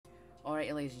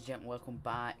Alright, ladies and gentlemen, welcome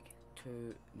back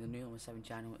to the new 7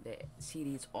 channel, the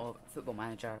series of Football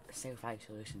Manager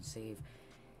Self-Isolation Save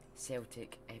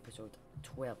Celtic episode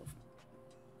 12.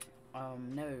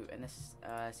 Now in this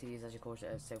series, as of course, it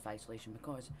is self-isolation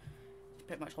because it's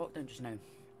pretty much lockdown just now.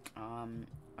 Our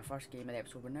first game of the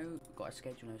episode, we're now got a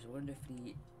schedule now, so we're going to do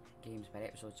 3 games per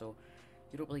episode. So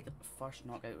Europa League first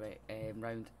knockout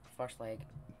round, first leg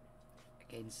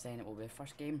against Zenit will be the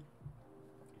first game.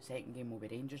 Second game will be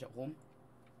Rangers at home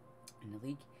in the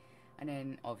league, and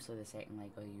then obviously the second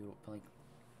leg of the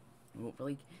Europa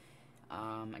League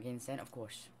against Zenit, of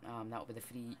course. That will be the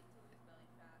 3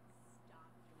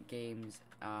 games.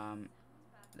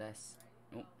 This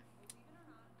let's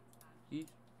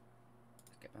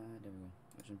get back. There we go.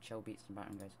 There's some chill beats in the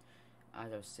background, guys.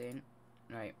 As I was saying,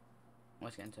 right,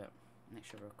 let's get into it. Make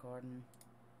sure we're recording.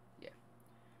 Yeah.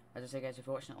 As I say, guys, if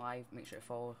you're watching it live, make sure to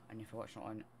follow, and if you're watching it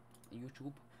on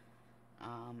YouTube,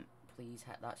 please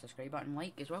hit that subscribe button,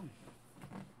 like as well.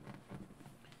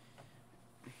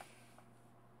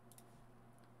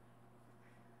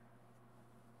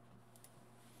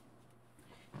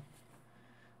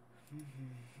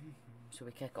 So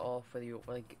we kick it off with the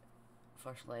Europa League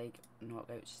first leg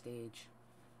knockout stage.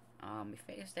 We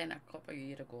faced in a couple of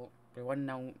years ago. We won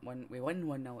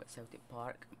 1-0 at Celtic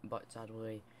Park, but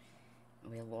sadly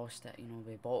we lost it. You know,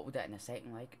 we bottled it in the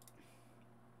second leg.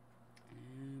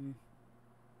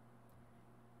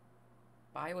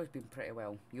 Bio's been pretty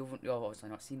well. You've obviously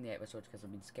not seen the episodes because they've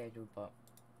been scheduled, but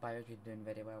Bio's been doing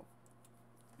very well.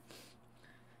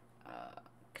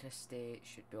 Christie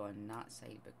should be on that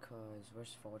side because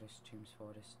where's Forrest? James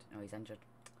Forrest. No, he's injured.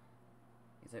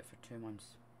 He's out for 2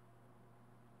 months.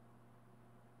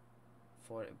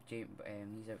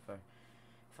 He's out for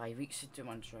 5 weeks, 2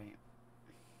 months, right?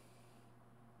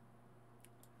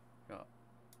 Got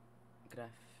Griff.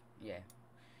 Yeah.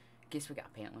 In case we get a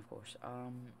penalty, of course.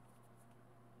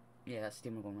 Yeah, that's the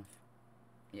team we're going with.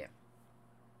 Yeah.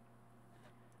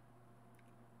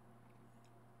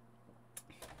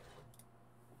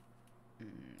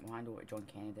 We'll hand over to John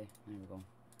Kennedy. There we go.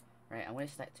 Right, I'm going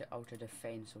to stick to ultra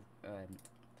defensive.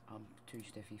 I'm too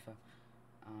used to FIFA.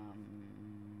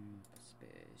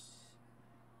 Space.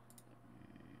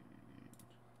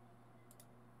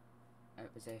 Out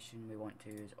of possession, we want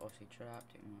to use offside trap.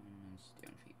 Take one and stay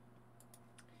on feet.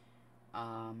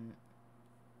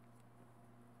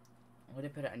 I'm going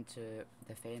to put it into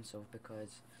defensive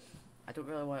because I don't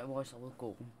really want to watch a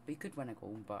goal. We could win a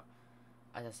goal, but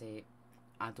as I say,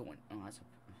 I don't want. Oh, that's a,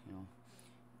 you know.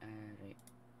 Right.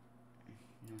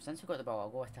 No, since we got the ball, I'll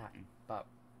go attacking. But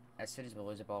as soon as we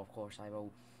lose the ball, of course, I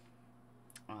will.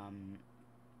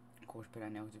 Of course, put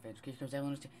in the defence. Here comes El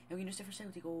Yunusi for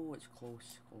Celtic. Oh, it's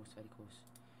close, very close.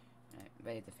 Right,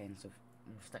 very defensive.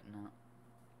 We're sticking that.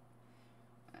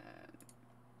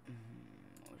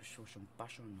 I'll just show some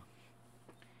passion.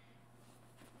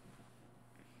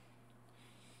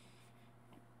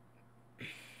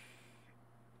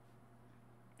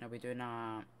 I'll be doing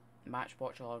a match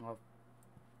watch along of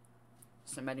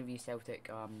St Mirren v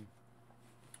Celtic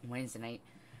Wednesday night.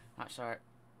 That's our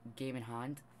game in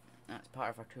hand. That's part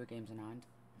of our 2 games in hand.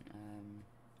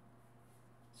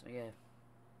 So yeah.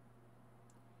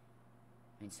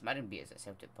 I mean, St Mirren beat us at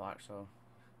Celtic Park, so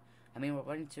I mean we're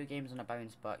winning 2 games on a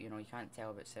bounce, but you know you can't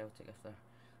tell about Celtic if they're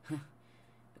they're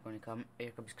going to come. Here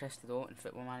comes Christie though in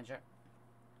Football Manager.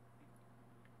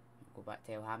 We'll go back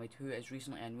to El Hamid, who is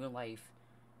recently in real life.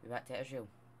 We're back to Israel.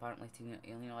 Apparently,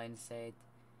 Elena Lenz said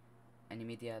in the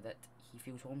media that he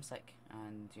feels homesick,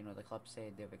 and you know the club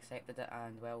said they've accepted it,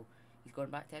 and well, he's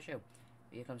gone back to Israel.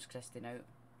 Here comes Christie now.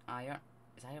 Ayer.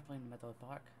 Is Ayer playing in the middle of the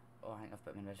park? Oh, I think I've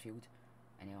put him in midfield.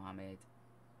 And El Hamid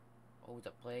holds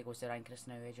up play, goes to Ryan Christie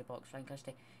now, edge of box. Ryan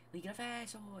Christie. Lee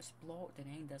Griffiths. Oh, it's blocked in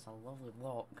the end. That's a lovely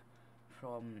block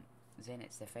from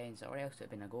Zenit's defence, or else it would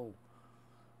have been a goal.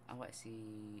 I want to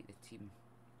see the team.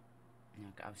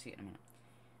 No, I'll see it in a minute.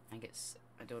 I think it's,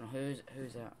 I don't know who's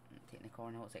taking the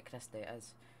corner. Looks like Christie. It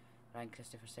is Ryan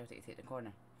Christie for Celtic to take the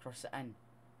corner. Cross it in.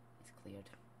 It's cleared.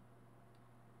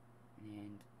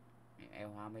 And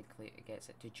El Hamid gets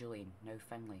it to Julian. Now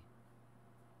Finlay.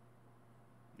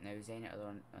 Now Zenit are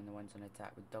on the ones on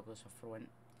attack with Douglas for front.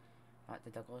 Back to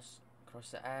Douglas.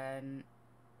 Cross it in.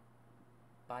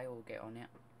 Bio will get on it.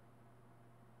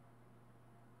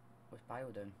 What's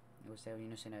Bio doing? It goes to El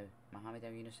Yunusi now. Mohamed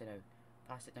El Yunusi now.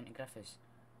 Pass it down to Griffiths.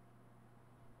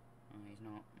 Oh, he's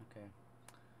not. Okay.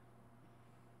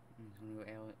 He's going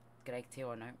to go Greg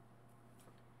Taylor now.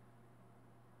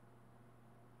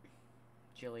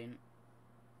 Julian.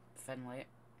 Finlay.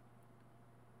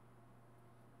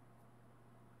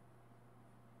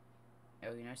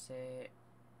 El Yunusi.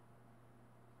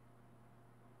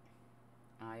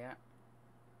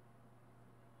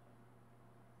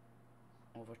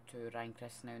 Over to Ryan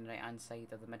Christie now on the right hand side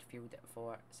of the midfield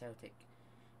for Celtic.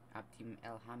 Abdim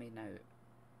El Hamid now.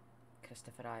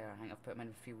 Christopher Ayer, I think I've put him in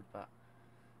midfield, but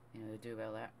you know, they do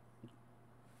well there.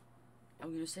 I'm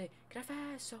going to say,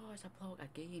 Griffiths! Oh, it's a block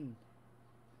again.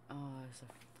 Oh,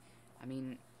 I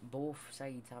mean, both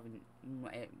sides having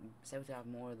Celtic have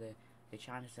more of the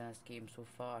chances in this game so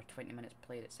far. 20 minutes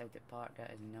played at Celtic Park,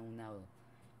 it is 0-0.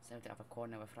 Celtic have a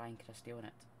corner with Ryan Christie on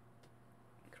it.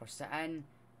 Cross it in.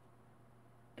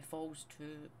 It falls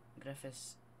to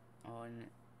Griffiths on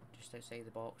just outside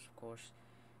the box, of course.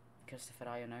 Christopher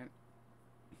Ayer now.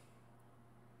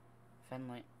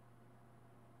 Finlay.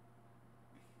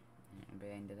 It'll be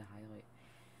the end of the highlight.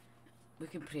 We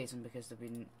can praise them because they've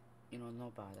been, you know,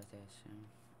 not bad at this. You know.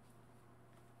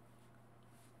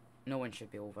 No one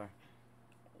should be over,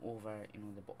 you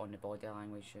know, on the body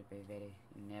language should be very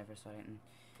nervous or anything.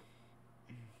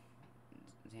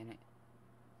 Then it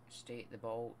straight the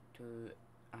ball to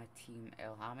Atim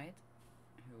El Hamid,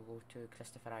 who will go to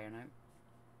Christopher Ayer now.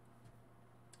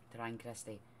 To Ryan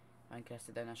Christie. Ryan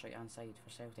Christie down this right hand side for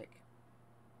Celtic.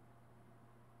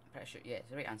 Pretty sure, yeah, it's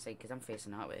the right hand side because I'm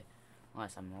facing that way,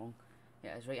 unless I'm wrong.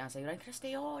 Yeah, it's right hand side. Ryan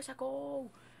Christie, oh, it's a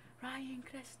goal! Ryan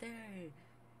Christie!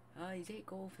 His 8th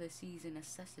goal for the season,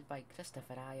 assisted by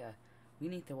Christopher Ayer. We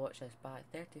need to watch this back.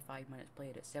 35 minutes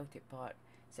played at Celtic Park.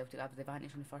 Celtic have the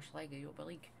advantage on the first leg of the Europa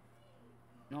League.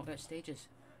 Knockout stages.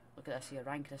 Look at this here,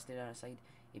 Ryan Christie on the side.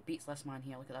 He beats this man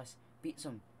here, look at this. Beats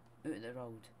him, out of the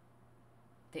road.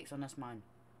 Takes on this man,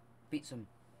 beats him.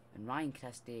 And Ryan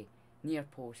Christie, near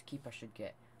post, keeper should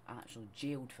get actually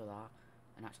jailed for that.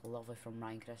 And that's lovely from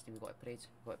Ryan Christie. We've got to praise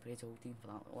the whole team for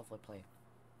that lovely play.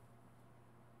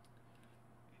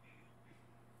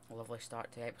 A lovely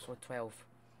start to episode 12.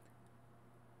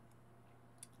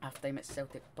 Half time at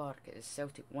Celtic Park, it is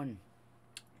Celtic 1,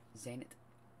 Zenit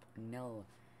 0.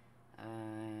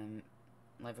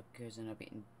 Leverkusen are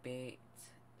beating Bait.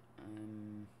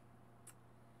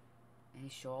 Any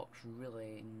shocks?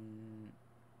 Really?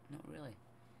 Not really.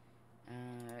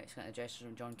 It's got the dressing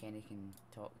room. John Kenny can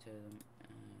talk to them.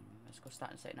 Let's go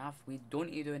start in the second half. We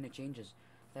don't need to do any changes.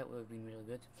 That would have been really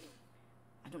good.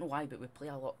 I don't know why, but we play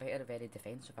a lot better, very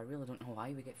defensive. I really don't know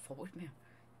why we get forward more.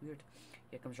 Weird.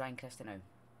 Here comes Ryan Christie now.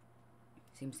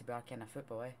 Seems to be our kind of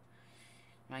football, eh?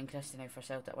 Ryan Christie now for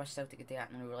Celtic. I wish Celtic could do that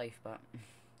in real life, but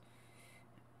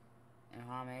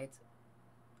Mohamed,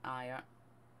 Ayer,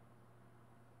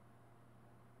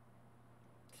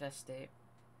 Christie,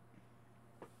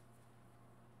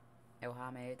 El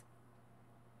Hamid,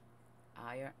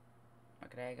 Ayer,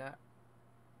 McGregor,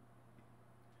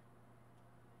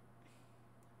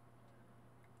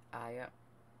 Ayer.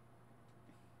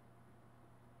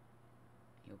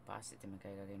 He'll pass it to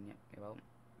McGregor again, yep, he will.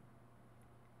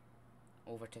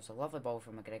 Over to, it's a lovely ball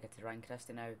from McGregor to Ryan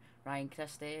Christie now. Ryan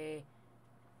Christie,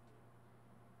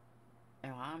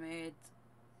 El Hamid,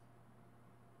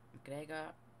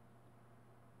 McGregor,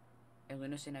 El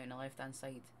Lunacy now on the left hand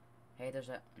side. Headers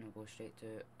it and it'll go straight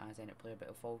to a Zenit player, but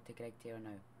it'll fall to Greg Taylor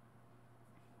now.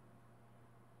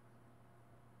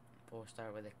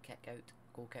 Poster with a kick out,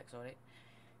 goal kick, sorry.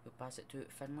 He'll pass it to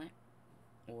Finlay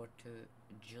or to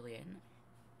Julian.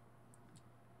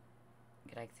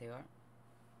 Greg Taylor.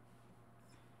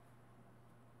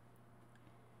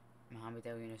 Mohamed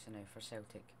El Yunus now for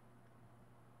Celtic.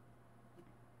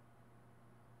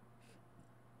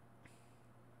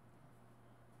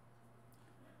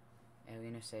 El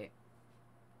Yunus,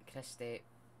 Christie,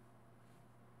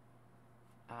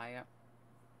 Ayer,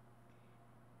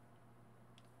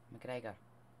 McGregor.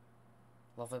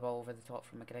 Lovely ball over the top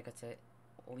from McGregor to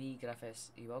Lee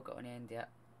Griffiths. He will get on the end yet.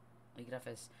 Lee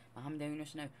Griffiths. Mohamed El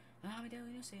Yunus now. Mohamed El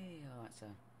Yunus. Oh, that's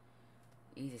a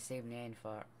easy save in the end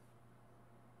for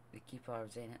the keeper of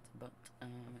Zenit, but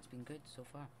it's been good so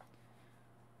far.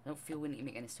 I don't feel we need to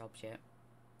make any subs yet.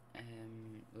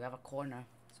 We have a corner,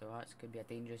 so that could be a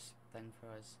dangerous thing for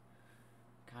us.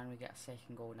 Can we get a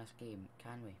second goal in this game?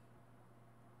 Can we?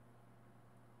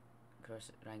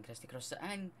 Ryan Christie crosses it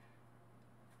in.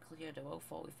 Cleared it well,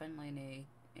 fault with Finlay in the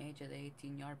edge of the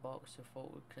 18-yard box, so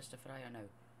fault with Christopher Ayer now.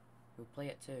 We'll play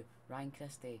it to Ryan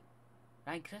Christie.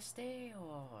 Ryan Christie!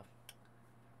 Oh!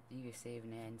 Easy save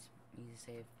in the end. Easy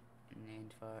save in the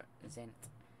end for Zenit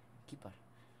keeper.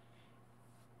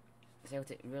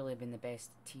 Celtic really been the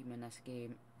best team in this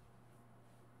game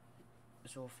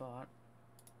so far.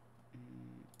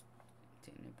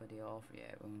 Taking anybody off,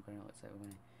 yeah, we're going to, looks like we're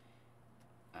going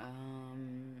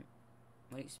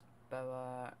to. Mike's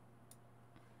Bauer,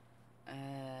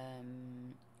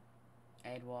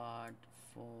 Edward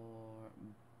for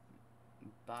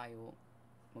Bio.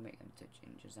 We'll make them 2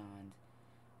 changes, and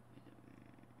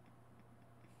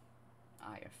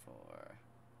Ayer for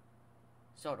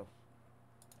Sorrow.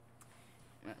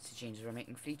 That's the changes we're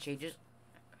making. 3 changes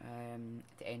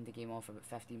to end the game off. About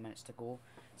 15 minutes to go.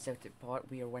 Celtic Park,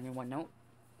 we are winning 1-0.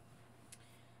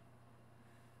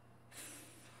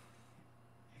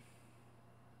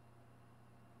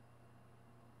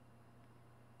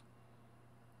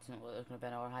 Doesn't look like there's going to be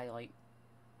another highlight.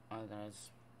 Oh, there is.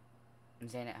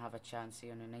 Zenit have a chance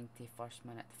here in the 91st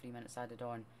minute. 3 minutes added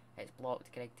on. It's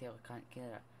blocked. Greg Taylor can't clear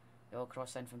it. They all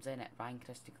cross in from Zenit. Ryan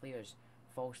Christie clears.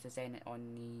 Falls to Zenit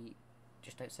on the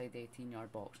just outside the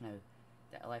 18-yard box now.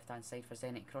 The left hand side for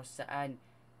Zenit. Crosses it in.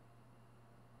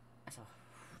 It's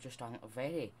just a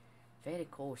very, very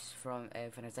close from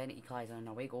for a Zenit equaliser and an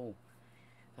away goal.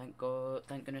 Thank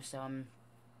goodness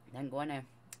didn't go in now.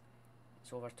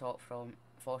 It's over top from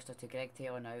Foster to Greg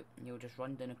Taylor now. He'll just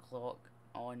run down the clock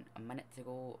on a minute to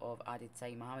go of added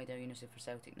time. Mohamed El Younousi for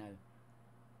Celtic now.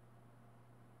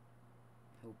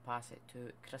 He'll pass it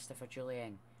to Christopher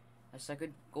Jullien. It's a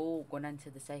good goal going into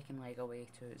the second leg away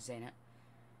to Zenit.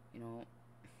 You know,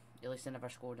 at least they never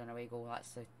scored an away goal.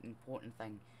 That's the important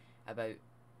thing about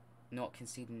not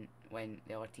conceding when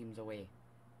the other team's away.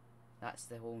 That's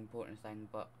the whole important thing.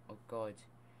 But oh god,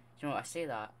 you know what, I say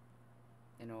that,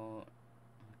 you know,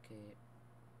 okay,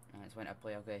 it's went to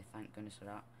play. Okay, thank goodness for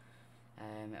that.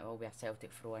 It will be a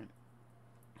Celtic throw in.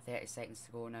 30 seconds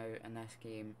to go now in this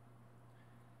game.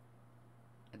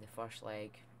 In the first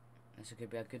leg, this could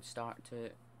be a good start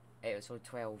to episode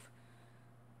 12.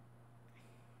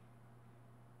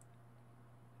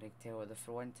 Greg Taylor the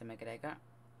throw in to McGregor.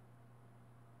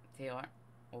 Taylor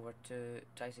over to,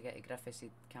 tries to get to Griffiths, he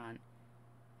can't.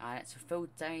 And it's a full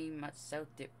time at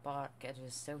Celtic Park. It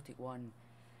is Celtic 1,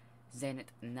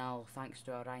 Zenit 0, thanks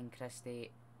to a Ryan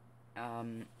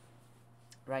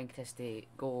Christie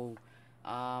goal.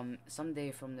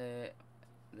 Somebody from the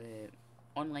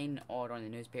online or on the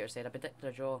newspaper said I predicted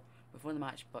a draw before the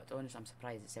match, but honestly I'm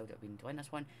surprised that Celtic have been to win this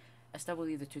one. I still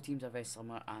believe the two teams are very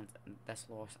similar and this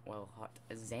loss will hurt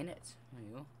Zenit. There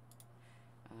you go.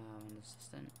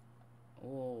 Assistant.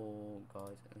 Oh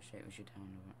god, oh shit, we should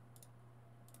handle it.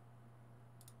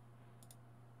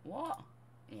 What?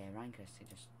 Yeah, Ryan Christie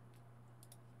just...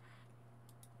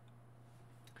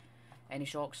 Any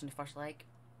shocks in the first leg?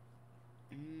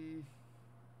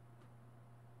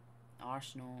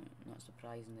 Arsenal, not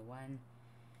surprising they win.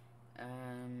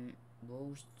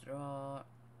 Wolves draw.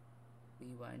 We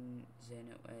win.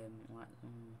 Zenit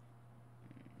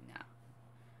nah,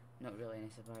 not really any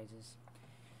surprises.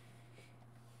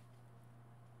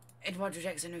 Edward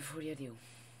rejects a new 4-year deal.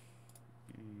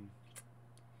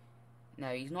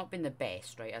 Now he's not been the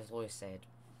best, right, as Lewis said.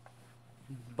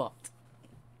 But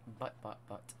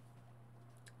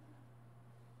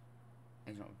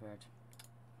he's not prepared.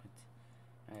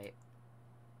 Right.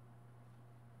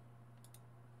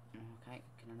 Okay,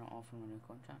 can I not offer him a new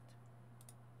contract?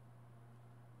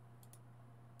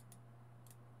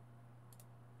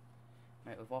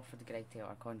 Right, we've offered the Greg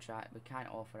Taylor a contract. We can't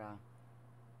offer a...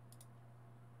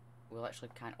 We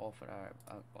literally can't offer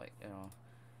a like, you know...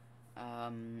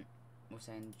 We'll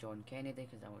send John Kennedy,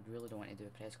 because I really don't want to do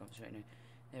a press conference right now.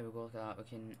 There we go, look at that. We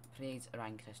can praise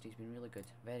Ryan Christie. He's been really good.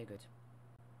 Very good.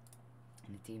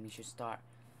 And the team, he should start.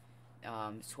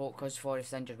 Because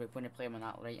Forrest's injured, we're going to play him on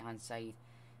that right hand side.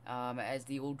 It is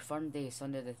the Old Firm Day,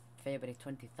 Sunday the February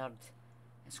 23rd.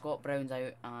 Scott Brown's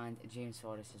out and James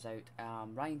Forrest is out.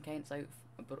 Ryan Kent's out,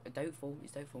 doubtful,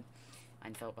 he's doubtful.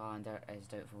 And Philip Ballander is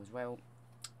doubtful as well.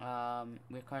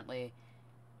 We're currently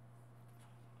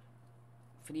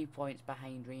 3 points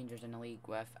behind Rangers in the league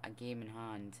with a game in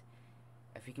hand.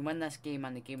 If we can win this game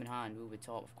and the game in hand, we'll be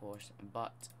top, of course.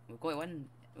 But we've got to win.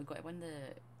 We've got to win the...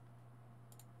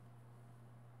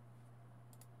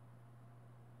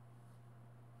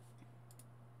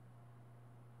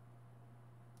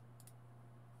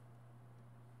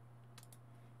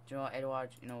 Do you know what, Edward?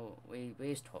 You know,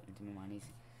 he's talking to me, man.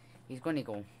 He's going to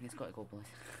go. He's got to go, please.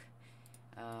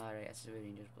 Right, this is the way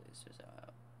Rangers play. So it's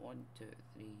 1, 2,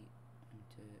 3, 1,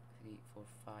 2, 3, 4,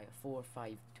 5, 4,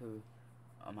 5, 2.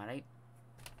 Am I right?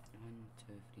 1,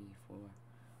 2, 3,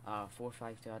 4. 4,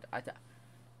 5, 2. I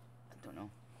don't know.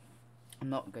 I'm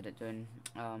not good at doing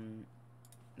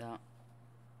that.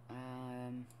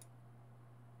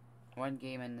 One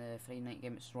game in the Friday night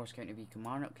game, it's Ross County v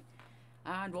Kilmarnock,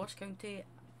 and Ross County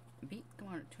beat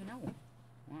Kilmarnock 2-0.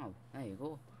 Wow, there you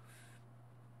go.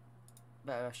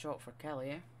 Bit of a shot for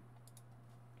Kelly,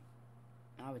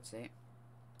 I would say.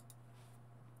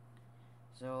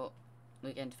 So,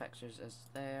 weekend fixtures is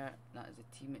there. That is the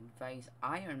team advice.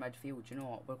 Iron midfield, you know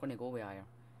what? We're going to go with Iron.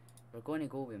 We're going to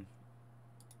go with him.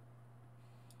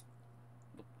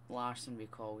 Larson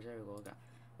recalls. There we go.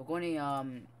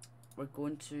 We're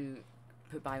going to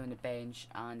put Bayo on the bench,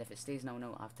 and if it stays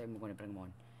 0-0 at half time, we're going to bring him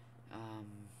on.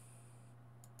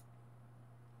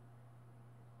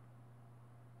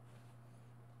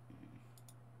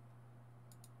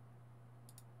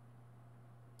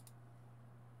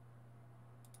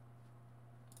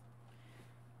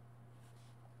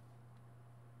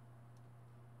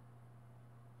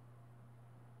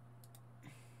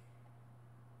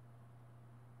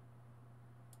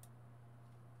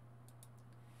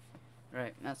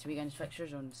 Right, that's the weekend's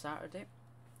fixtures on Saturday.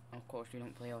 Of course, we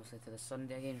don't play obviously to the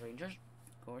Sunday against Rangers.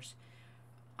 Of course,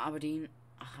 Aberdeen,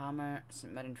 Hammer,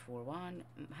 St Mirren 4-1,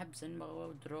 Hibs and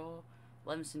Motherwell draw,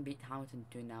 Livingston beat Hamilton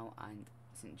 2-0, and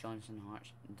St Johnstone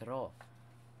Hearts draw.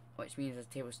 Which means as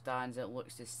the table stands, it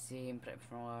looks the same pretty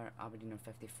for Aberdeen on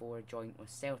 54, joint with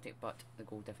Celtic, but the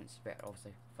goal difference is better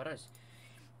obviously for us,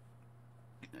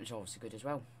 which is obviously good as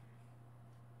well.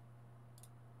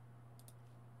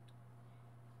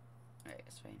 Right,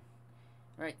 it's fine.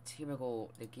 Right, here we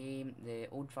go. The game, the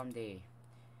Old Firm Day.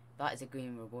 That is a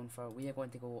game we're going for. We are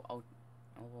going to go out.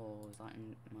 Oh, is that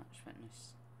in Match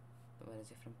Fitness? But where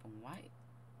is it from? Why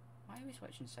are we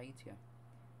switching sides here?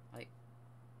 Like,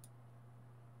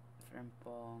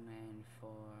 Frimpong and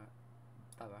for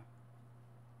Bauer.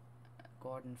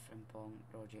 Gordon, Frimpong,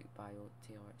 Rogic, Bayo,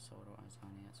 Taylor, Soro,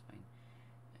 Azani, that's fine.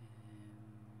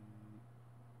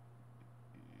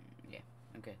 Yeah,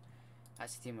 okay.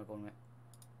 That's the team we're going with.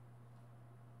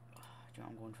 Do you know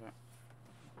what I'm going for?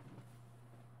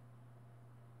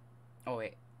 Oh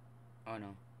wait. Oh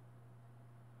no.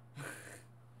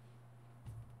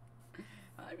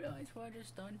 I realised what I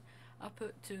just done. I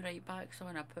put 2 right backs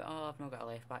on. I've not got a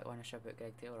left back on. I should put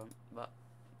Greg Taylor on. But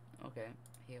okay,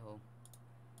 hey ho.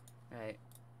 Right.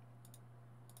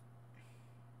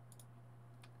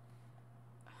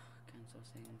 Cancel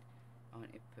saying I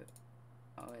want to put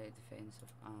defensive.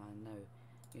 No.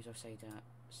 Use offside at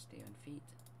stay on feet.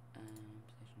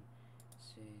 Position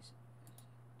says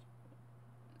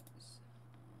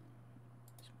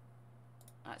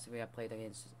that's the way I played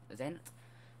against Zenit.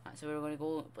 That's the way we're going to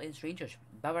go against Rangers.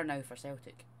 Bauer now for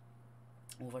Celtic.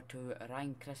 Over to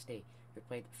Ryan Christie, who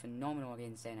played phenomenal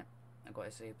against Zenit. I got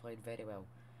to say, he played very well.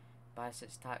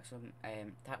 Barisic tackles him,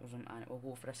 and it will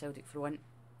go for a Celtic throw in.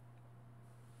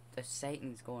 The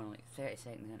seconds going, like 30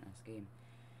 seconds into this game.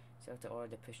 Celtic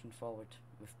already pushing forward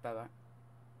with Bauer.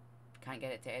 Can't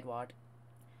get it to Edward.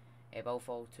 It will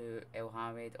fall to El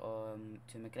Hamid or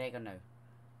to McGregor now.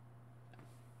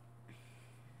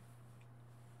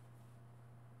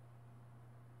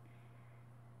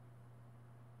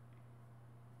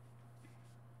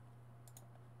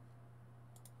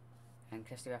 And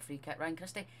Christie with a free kick. Ryan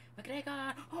Christie.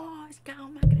 McGregor. Oh, it's Gal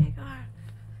McGregor.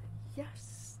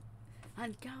 Yes.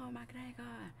 And Gal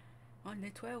McGregor on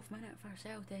the 12th minute for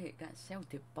Celtic. That's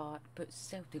Celtic, but puts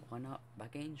Celtic 1 up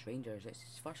against Rangers. It's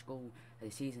his first goal of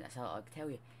the season. That's how I tell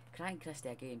you. Ryan Christie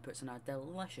again puts in a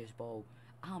delicious ball.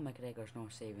 Al McGregor's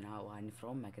not saving that one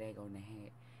from McGregor on the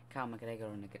head. Cal McGregor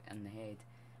on the head,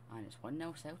 and it's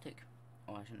 1-0 Celtic.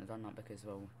 Oh, I shouldn't have done that because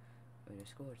well, we would have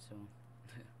scored. So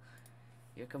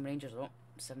here come Rangers though.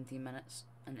 17 minutes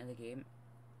into the game.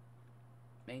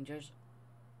 Rangers.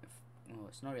 Well,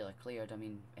 it's not really cleared. I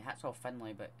mean, it hits off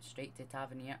Finlay, but straight to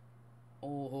Tavernier.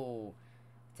 Oh,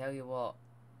 tell you what.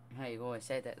 There you go. I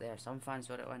said it there. Some fans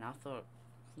got it on. I thought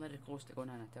very close to going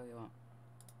in. I tell you what.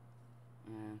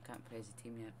 Can't praise the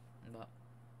team yet, but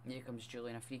here comes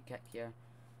Julian. A free kick here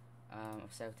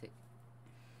of Celtic.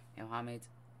 El Hamid.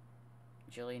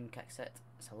 Julian kicks it.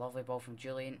 It's a lovely ball from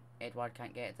Julian. Edward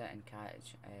can't get it and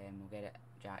catch. We'll get it.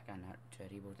 Jack and to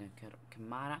Rebo now.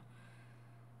 Kamara.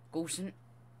 Golson.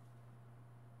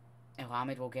 El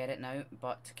Hamid will get it now,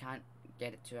 but can't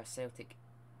get it to a Celtic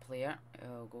player. It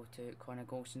will go to Connor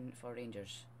Golson for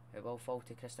Rangers. It will fall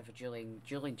to Christopher Julian.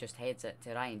 Julian just heads it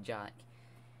to Ryan Jack.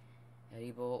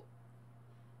 Rebo.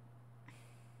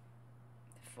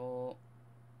 Defoe.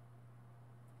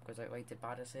 Goes out wide to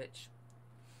Barisic.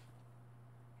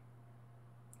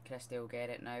 Christie will get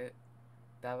it now.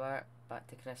 Bauer. Back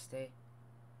to Christie.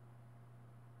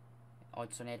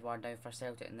 Odsonne Edouard now for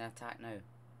Celtic in the attack now.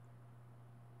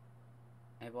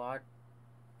 Edouard.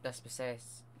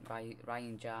 Dispossessed by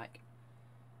Ryan Jack.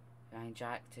 Ryan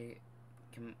Jack to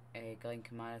Glenn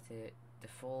Kamara to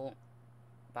Defoe.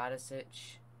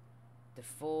 Barisic.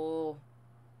 Defoe.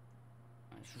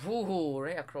 Whoa,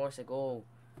 right across the goal.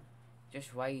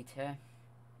 Just wide, huh?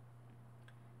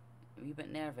 A wee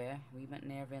bit nervy,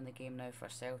 in the game now for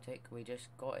Celtic. We just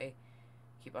got to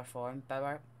keep our form.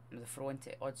 Bauer with a throw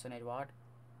into Odsonne Edouard.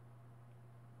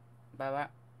 Bauer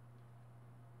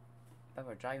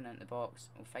driving into the box.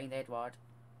 We'll find Edouard.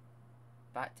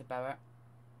 Back to Bauer.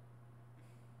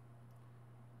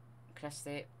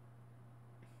 Christie.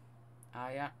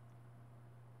 Ayer.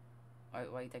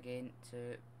 Out wide again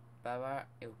to Bauer.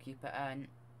 He'll keep it in.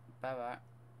 Bauer.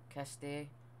 Christie.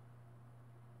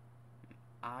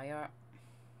 Ayer.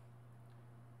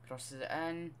 Crosses it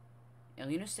in. El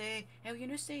Yunusi.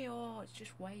 Oh, it's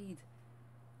just wide.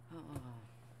 Oh,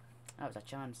 that was a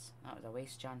chance. That was a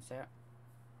waste chance there.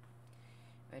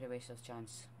 Very wasted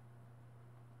chance.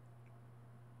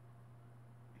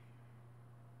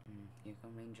 Here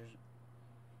come Rangers.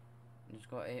 Just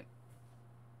got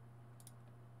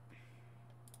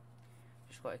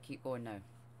to keep going now.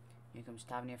 Here comes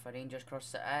Tavernier for Rangers.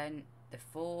 Cross it in.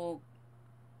 Defoe.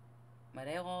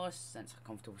 Morelos. That's a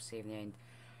comfortable save in the end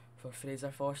for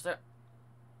Fraser Forster.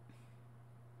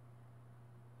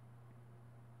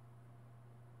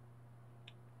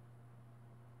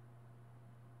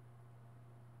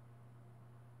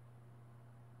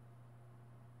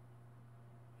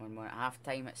 One more at half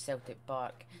time at Celtic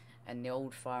Park in the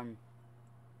Old Firm.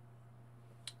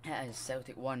 It is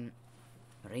Celtic 1,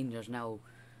 Rangers 0.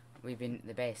 We've been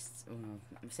the best,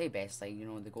 I say best, like, you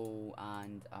know, the goal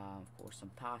and of course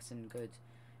some passing good.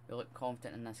 We look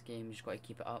confident in this game. We just got to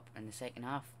keep it up in the second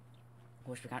half. Of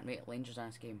course we can't rate Rangers in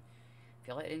this game. If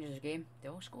you let Rangers game, they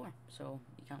all score, so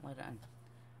you can't let it in.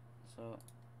 So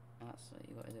that's what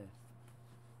you got to do.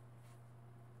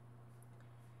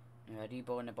 Now a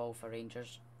reball on the ball for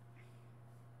Rangers.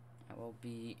 It will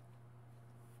be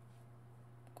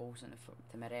Golson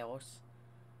to Morelos.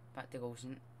 Back to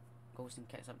Golson. Golson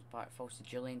kicks up the park, falls to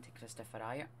Julian to Christopher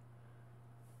Ayer.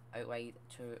 Out wide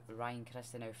to Ryan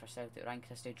Christie now for Celtic. Ryan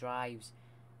Christie drives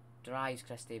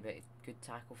Christie, but good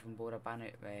tackle from Bora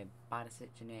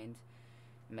Barisic in the end.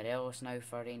 Morelos now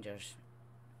for Rangers.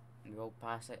 We will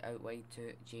pass it out wide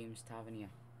to James Tavernier.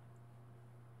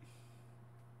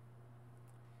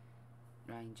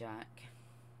 Ryan Jack.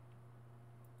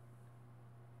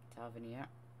 Tavernier.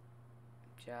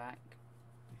 Jack.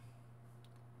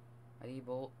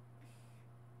 Rebo.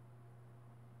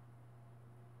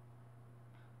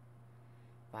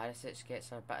 Barisic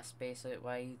gets a bit of space out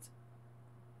wide.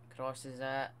 Crosses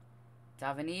it.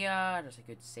 Tavernier. There's a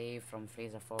good save from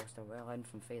Fraser Forster. Well in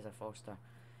from Fraser Forster.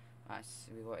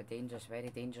 We got a dangerous, very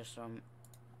dangerous from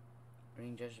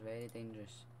Rangers. Very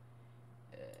dangerous.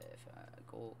 If I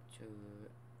go to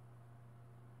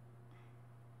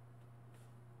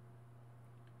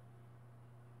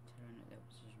turn it up,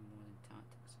 this is more than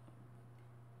tactics.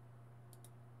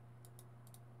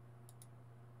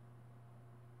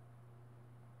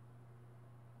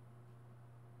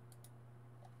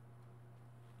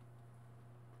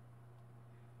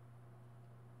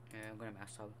 I'm going to make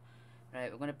a sub. Right,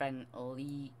 we're going to bring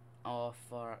Lee off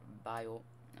for Bio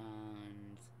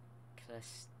and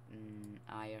Chris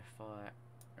Ayer for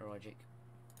Rogic.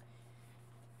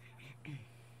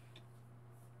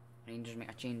 Rangers make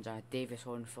a change. Davis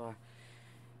on for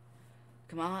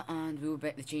Kamala, and we'll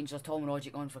bet the change of Tom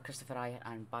Rogic on for Christopher Ayer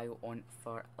and Bio on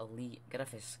for Lee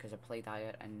Griffiths, because I played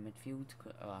Ayer in midfield.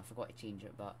 I forgot to change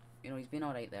it, but you know he's been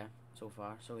alright there so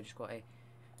far. So we just got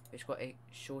to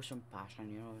show some passion.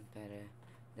 You know,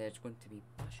 there's going to be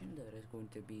passion. There is going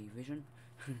to be vision.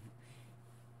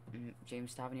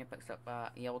 James Tavernier picks up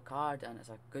a yellow card, and it's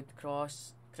a good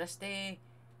cross. Christie,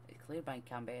 it's cleared by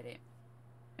Canberra.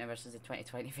 Now versus the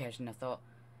 2020 version, I thought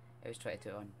it was 22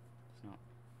 on. It's not.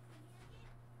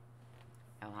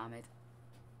 El Hamid.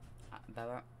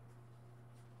 Bauer.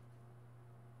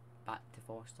 Back to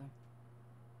Forster.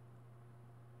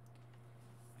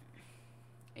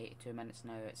 82 minutes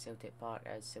now at Celtic Park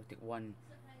as Celtic 1.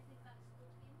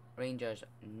 Rangers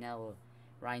 0.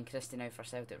 Ryan Christie now for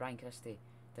Celtic. Ryan Christie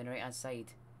down the right hand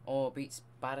side. Oh, beats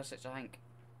Barisic, I think.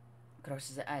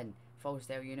 Crosses it in. Falls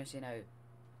to El Yunusi now.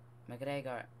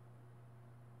 McGregor.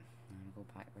 Go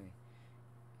back way.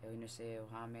 El Yunusi, El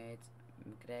Hamid.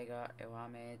 McGregor, El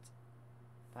Hamid.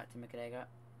 Back to McGregor.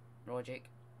 Rogic.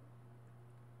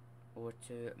 Over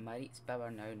to Maritz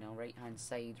Bauer now. Now right hand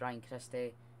side. Ryan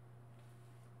Christie.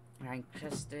 Ryan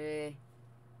Christie.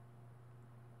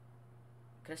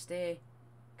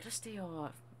 Christie,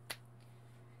 oh.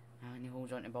 And he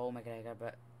holds on to ball, McGregor,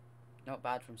 but not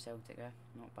bad from Celtic,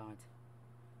 not bad.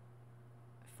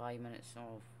 5 minutes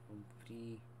off from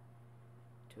 3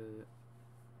 to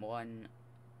 1.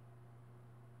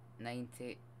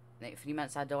 90. 3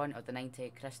 minutes add on of the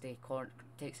 90. Christie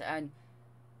takes it in.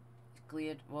 It's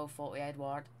cleared. Well fought with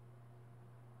Edward.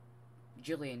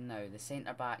 Julian now, the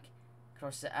centre back.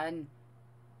 Crosses it in.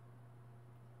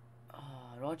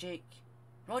 Oh, Rogic.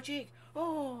 Oh,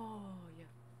 yeah.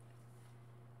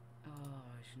 Oh,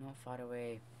 it's not far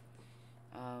away.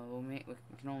 We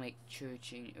can only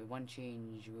make one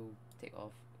change. We'll take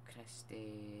off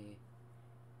Christie.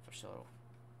 for Sorrow.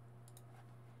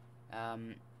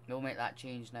 We'll make that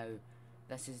change now.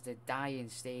 This is the dying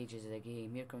stages of the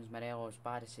game. Here comes Morelos.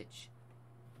 Barisic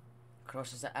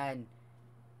crosses it in.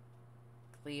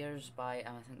 Clears by,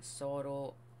 I think,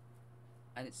 Sorrow.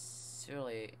 And it's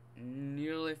surely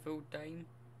nearly full time.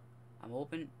 I'm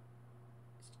hoping.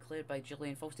 It's cleared by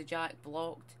Julian. Falls to Jack.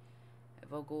 Blocked.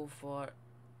 It will go for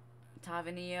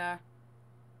Tavernier.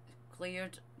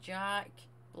 Cleared. Jack.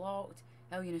 Blocked.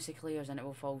 El Unice clears and it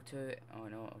will fall to. Oh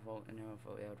no, it will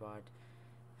fall to Edward.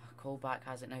 Colback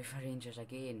has it now for Rangers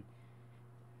again.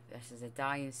 This is the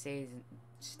dying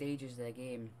stages of the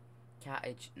game.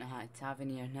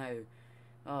 Tavernier now.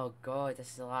 Oh god, this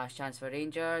is the last chance for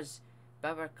Rangers.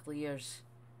 Bauer clears.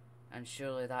 And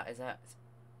surely that is it.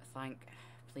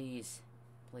 Please.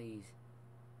 Please.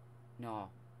 No.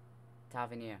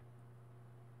 Tavernier.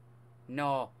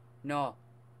 No. No.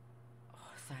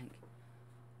 Oh, thank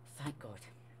God.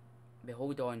 We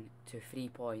hold on to 3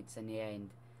 points in the end.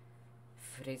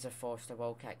 Fraser Forster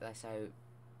will kick this out.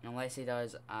 Unless he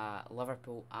does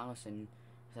Liverpool Alisson.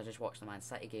 Because I just watched the Man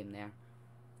City game there.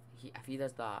 If he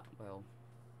does that, well,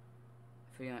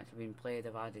 3 minutes have been played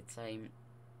of added time.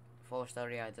 Forster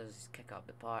does his kick up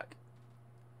the park.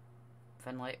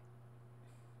 Finlay.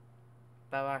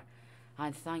 Bauer.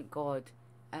 And thank God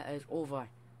it is over.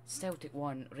 Celtic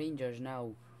 1, Rangers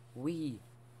 0. We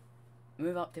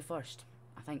move up to first,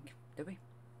 I think. Do we?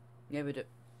 Yeah, we do.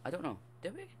 I don't know.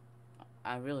 Do we?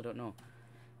 I really don't know.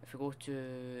 If we go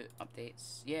to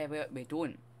updates, yeah, we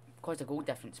don't. Caused a goal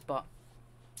difference, but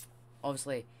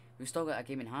obviously we've still got a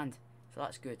game in hand, so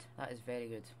that's good. That is very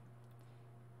good.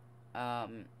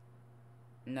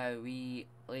 Now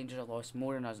Rangers have lost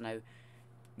more than us now.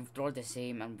 We've drawn the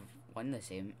same and we've won the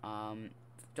same.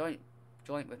 Joint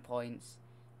with points,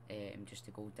 just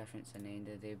the goal difference in the end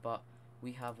of the day. But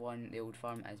we have won the Old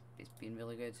Firm. It's been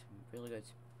really good, really good.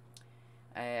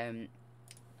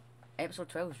 Episode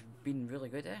 12 has been really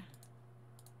good,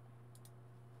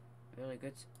 really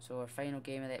good. So our final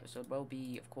game of the episode will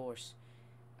be, of course,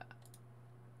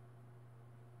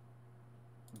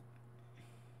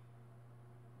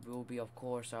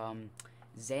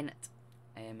 Zenit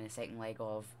in the second leg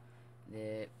of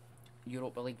the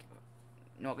Europa League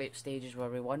knockout stages, where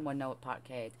we won 1-0 at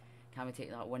Parkhead. Can we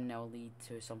take that 1-0 lead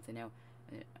to something else?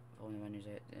 Following winners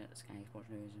out Sky Sports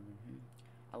News.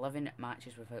 11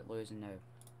 matches without losing now.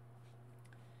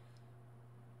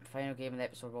 Final game of the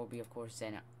episode will be, of course,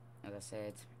 Zenit, as I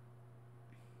said.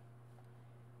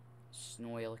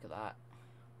 Snowy, look at that.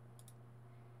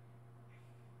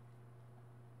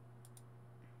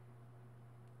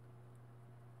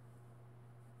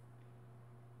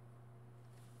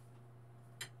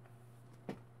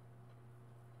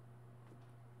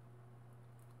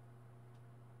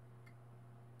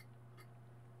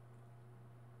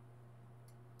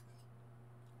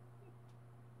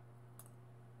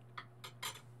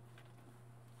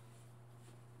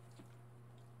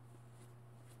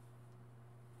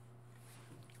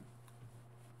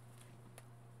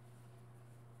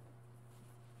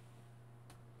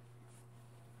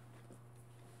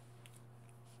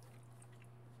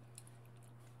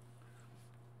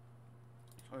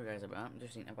 Sorry guys about that, I'm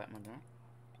just eating a bit of my dinner.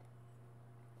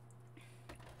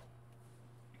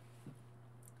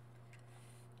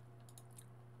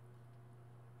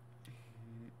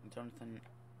 Jonathan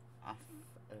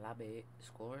Aflabi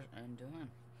scores and doing.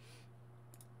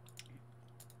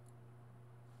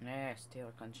 Yes,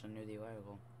 Taylor Clinton knew the while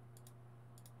ago.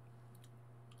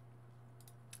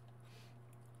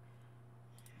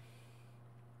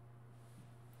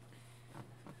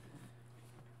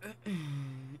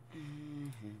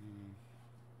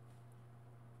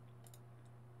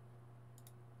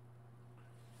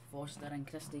 Foster and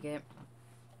Christie get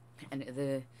into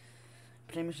the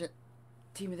Premiership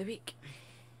Team of the Week.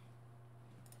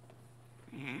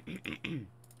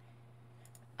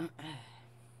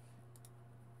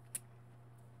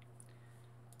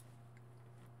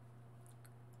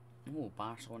 Oh,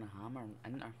 Barcelona hammer and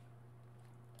Inter.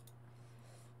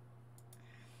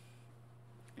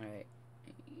 Right.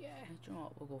 Yeah, do you know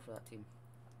what? We'll go for that team.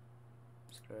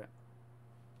 Screw it.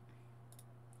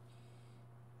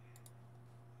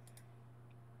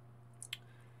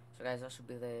 So guys, this will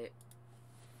be the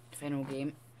final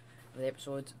game of the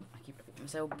episode. I keep repeating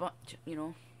myself, but you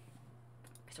know,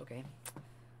 it's okay.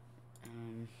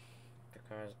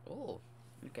 Because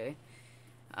okay.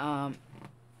 I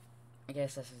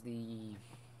guess this is the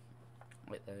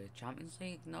Champions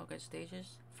League knockout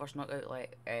stages. First knockout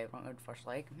first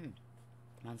leg.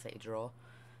 Man City draw.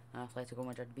 Atletico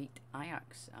Madrid beat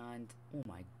Ajax, and oh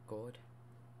my god.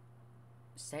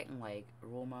 Second leg,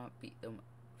 Roma beat them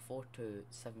 4-2,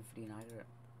 7-3 in aggregate.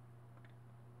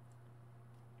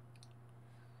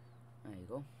 There you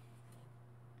go.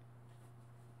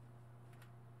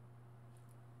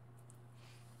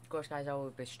 Of course, guys, I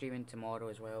will be streaming tomorrow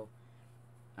as well.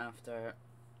 After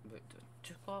about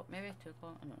 2 o'clock, maybe 2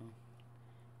 o'clock. I don't know.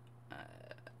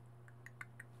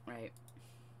 Right.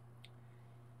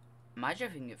 Imagine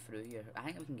if we can get through here. I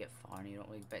think we can get far near it,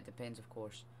 like, but it depends, of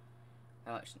course,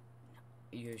 how much.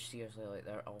 You seriously, like,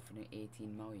 they're offering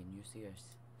 18 million. You serious?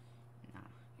 Nah,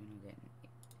 you're not getting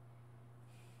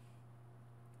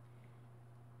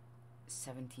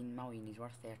 17 million. He's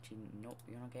worth 13. Nope,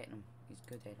 you're not getting him. He's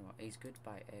good anyway. He's good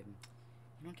by you're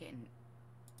not getting.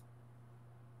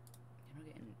 You're not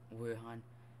getting Wuhan.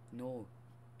 No,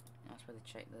 that's where they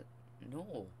check that.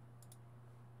 No,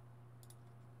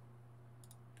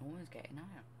 no one's getting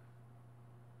higher.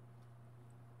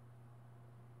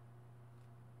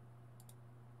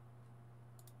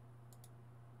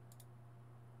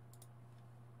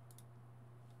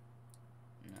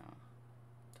 No,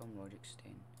 Tom Roderick's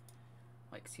staying.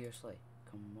 Like, seriously,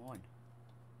 come on.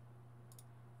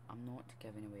 I'm not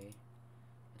giving away.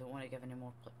 I don't want to give any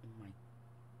more. Oh my,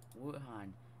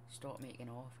 Wuhan, stop making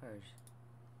offers.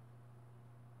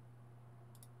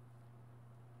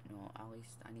 No, at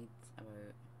least I need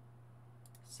about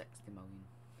 60 million.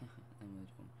 If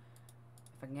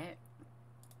I can get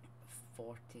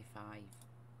 45.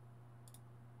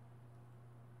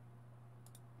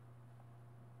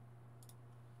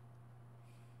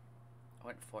 I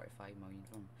want 45 million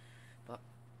from him, but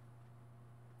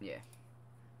yeah.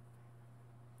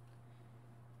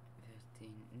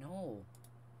 15. No,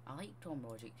 I like Tom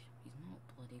Roderick. He's not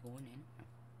bloody going anywhere.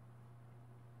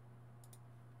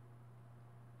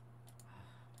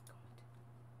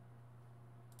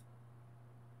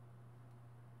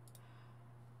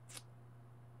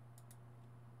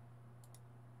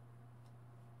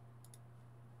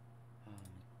 Oh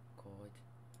my god.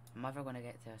 I'm never gonna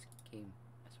get to this game,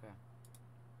 I swear.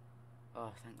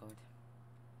 Oh, thank god.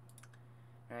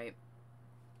 Right.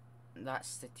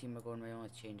 That's the team we're going with. The only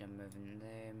change, I'm moving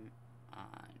them.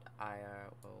 And Ire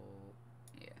will,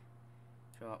 yeah.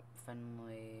 Drop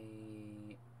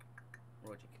Finlay,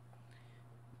 Rogic.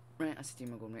 Right, that's the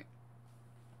team we're going with.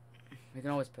 We can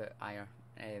always put Ire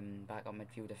back up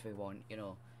midfield if we want, you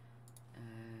know.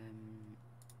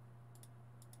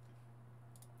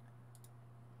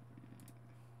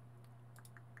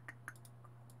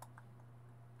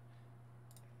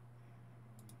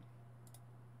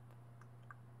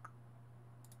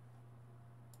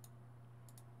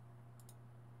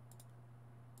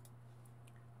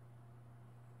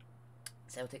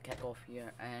 Celtic kick off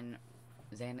here, and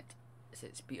Zenit,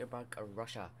 it's Peterborough or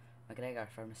Russia. McGregor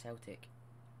from Celtic.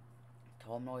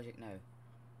 Tom Logic now.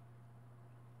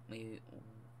 We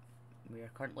are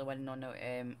currently winning on the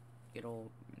you know,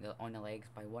 on the legs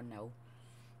by 1-0.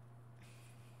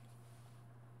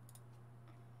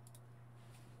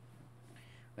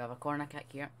 We have a corner kick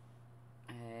here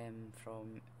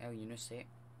from El Yunusi,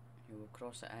 who will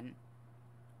cross it in.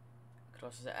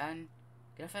 Crosses it in.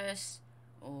 Griffiths.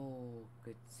 Oh,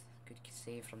 good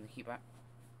save from the keeper.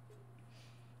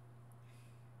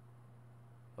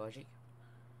 Logic.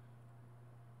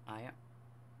 Aya.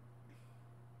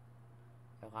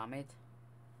 El Hamid.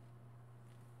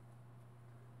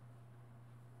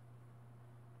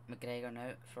 McGregor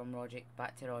now from Rogic,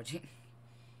 back to Rogic.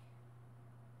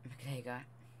 McGregor.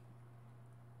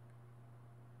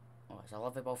 Oh, it's a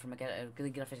lovely ball from McGregor. Lee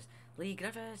Griffiths. Lee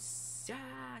Griffiths!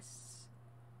 Yes!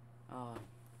 Oh,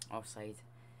 offside.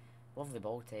 Lovely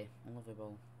ball, Tay. Lovely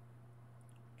ball.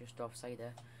 Just offside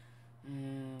there.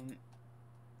 No,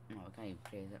 we can't even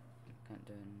praise it. We can't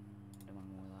demand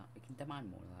more of that. We can demand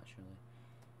more of that, surely.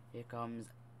 Here comes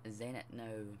Zenit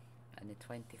now in the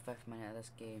 25th minute of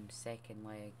this game, second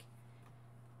leg.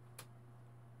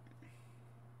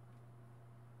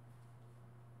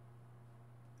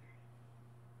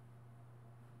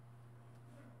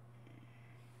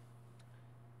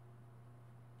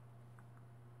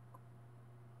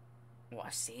 What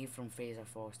a save from Fraser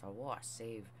Foster. What a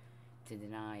save to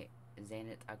deny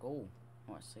Zenit a goal.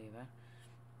 What a save, eh?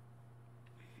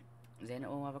 Zenit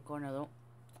will have a corner though.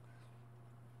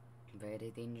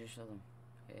 Very dangerous for them.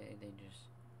 Very dangerous.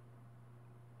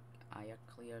 Aya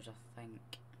clears, I think,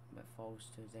 but falls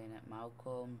to Zenit.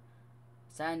 Malcolm.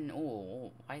 Sin.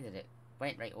 Oh, why did it?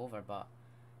 Went right over, but.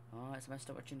 Oh, it's a missed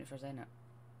opportunity for Zenit.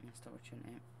 Missed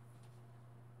opportunity.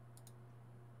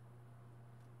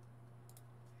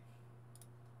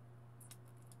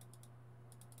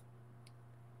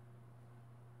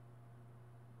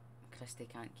 Christie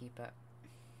can't keep it.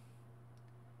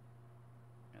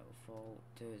 It will fall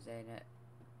to Zenit.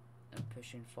 And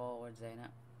pushing forward,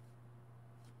 Zenit.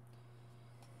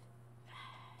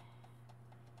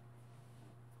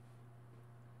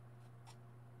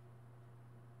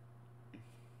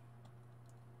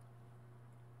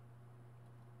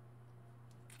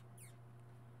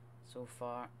 so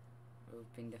far.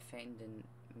 We've been defending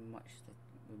much.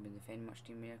 We've been defending much.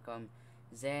 Team here come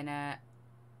Zenit.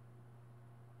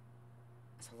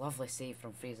 It's a lovely save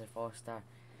from Fraser Foster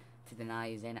to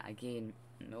deny Zenit again.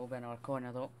 It'll be in our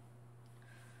corner though.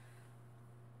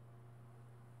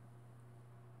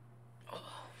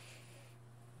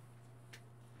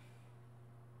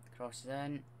 Crosses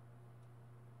in.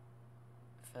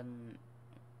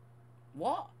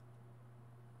 What?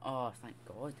 Oh, thank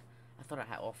God. I thought I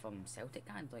hit off Celtic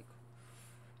hand, like.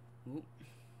 Ooh.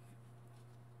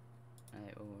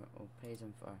 Right, we'll praise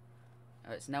him for.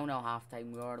 It's 0-0 half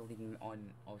time. We are leading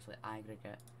on, obviously,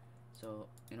 aggregate. So,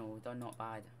 you know, we've done not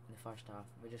bad in the first half.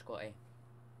 We just got to,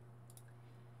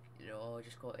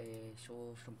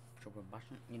 show some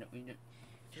passion. We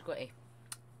just got to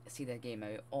see the game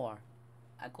out, or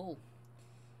a goal.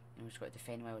 And we just got to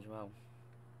defend well as well.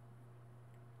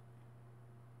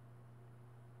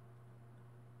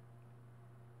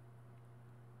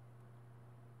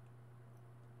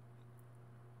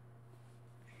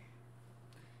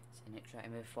 So Nick try to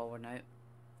move forward now. I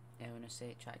want to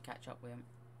say try to catch up with him.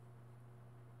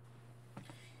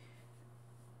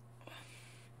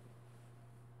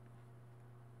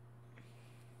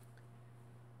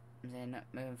 And then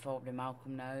moving forward to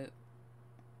Malcolm now.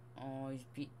 Oh, he's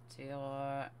beat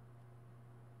Taylor.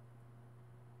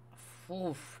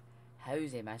 Oof.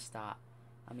 How's he missed that?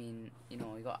 I mean,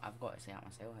 I've got to say that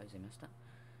myself. How's he missed it?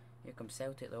 Here comes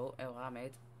Celtic though. El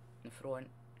Hamed in the front.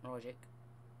 Rogic.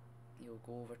 He'll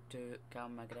go over to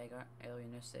Cam McGregor. El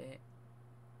Yunussi.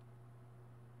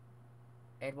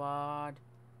 Edward,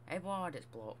 it's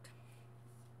blocked.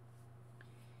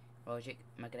 Rogic,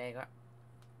 McGregor.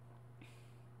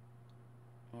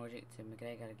 Rogic to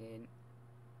McGregor again.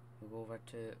 We'll go over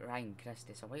to Ryan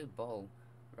Christie. It's a wild ball.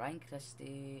 Ryan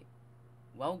Christie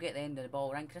will get the end of the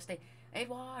ball. Ryan Christie.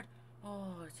 Edward!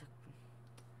 Oh, it's a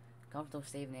comfortable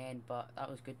save in the end, but that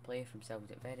was good play from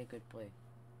Celtic. Very good play.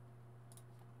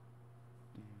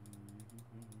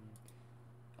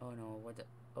 Oh no, what did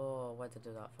I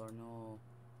do that for? No.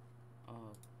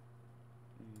 Oh.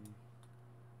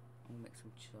 I'll make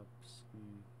some chubs.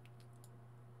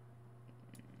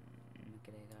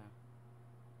 McGregor.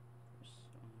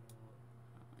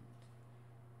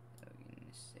 And I'm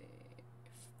gonna say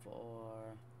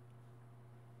for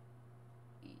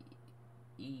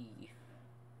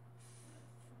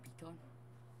Beaton.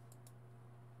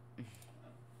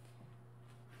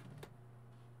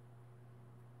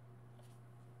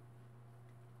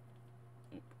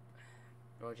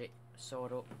 Rogic,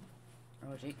 Sorrow,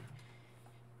 Rogic,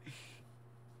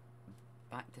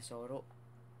 back to Sorrow,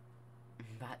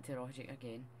 back to Rogic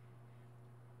again,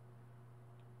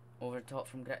 over the top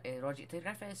from Rogic to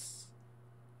Griffiths.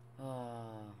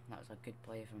 Oh, that was a good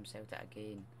play from Celtic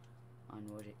again, and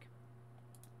Rogic.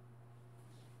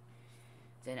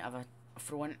 Then have a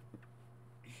throw in.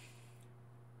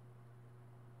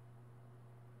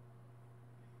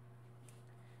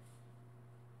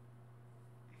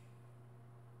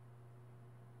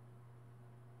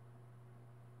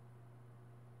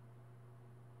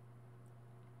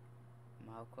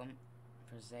 Malcolm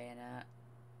for Zenit.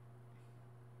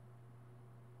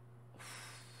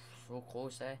 So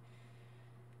close, eh?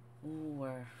 Ooh,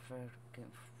 we're for. I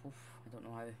don't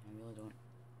know how. I really don't.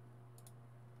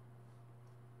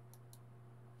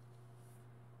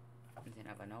 And then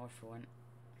have another throw in.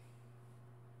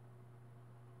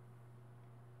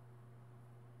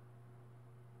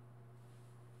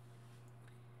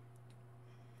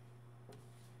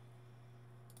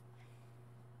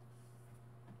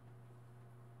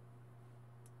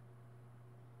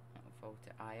 Fall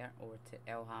to Ayer, over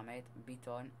to El Hamed,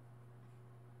 Beaton.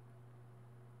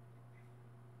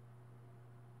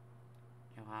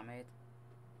 El Hamed.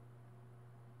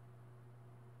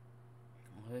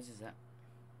 Loses it.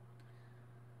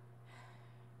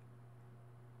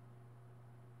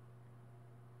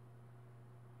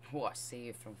 What a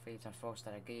save from Fraser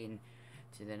Foster again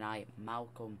to deny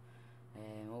Malcolm.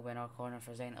 Over in our corner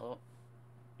for Zenit.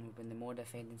 We've been the more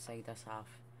defending side this half.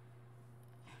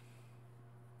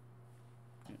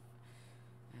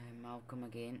 Malcolm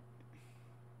again.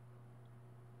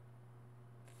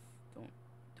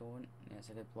 Don't. That's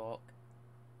a good block.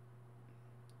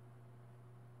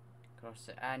 Cross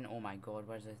it in. Oh my God,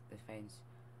 where's the defence?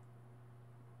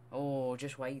 Oh,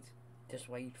 just wide. Just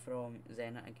wide from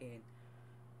Zenit again.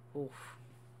 Oof.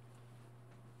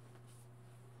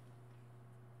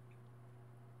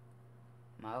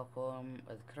 Malcolm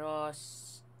with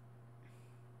cross.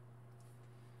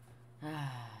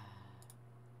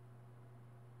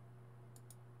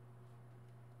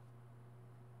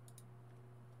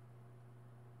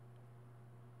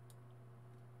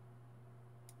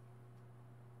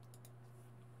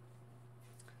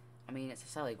 I mean, it's a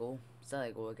silly goal.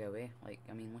 Silly goal to get away. Like,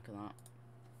 I mean, look at that.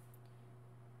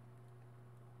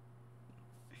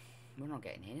 We're not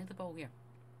getting any of the ball here.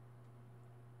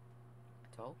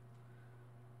 At all.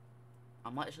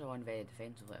 I'm literally on very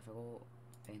defensively. If I go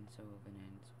defensive and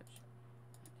then switch to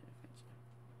defensive.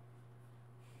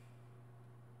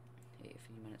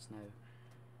 83 minutes now.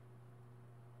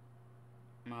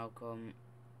 Malcolm.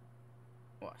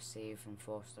 What a save from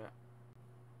Foster.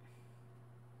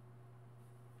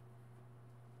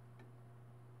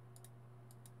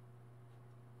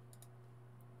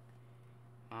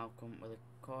 Malcolm with a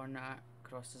corner,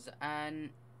 crosses it in.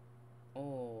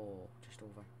 Oh, just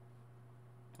over.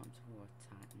 I'm so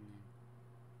attacking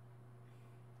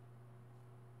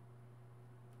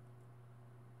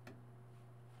then.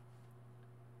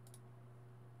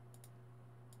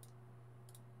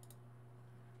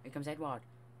 Here comes Edward.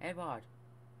 Edward.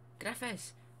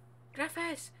 Griffiths.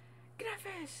 Griffiths.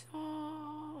 Griffiths.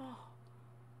 Oh,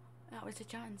 that was a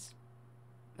chance.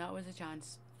 That was a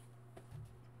chance.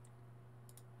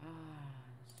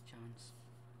 That's a chance.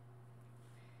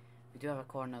 We do have a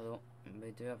corner though.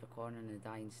 We do have a corner in the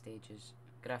dying stages.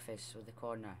 Griffiths with the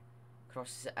corner.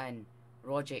 Crosses it in.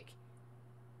 Rogic.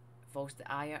 Falls to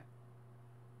Ayer.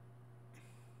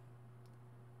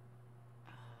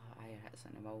 Ayer hits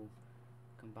it in the wall.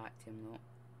 Come back to him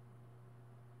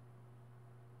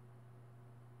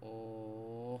though.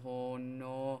 Oh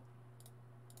no.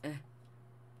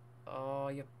 Oh,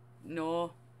 you.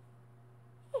 No.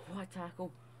 Oh, what a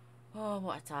tackle. Oh,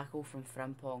 what a tackle from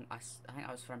Frimpong. I think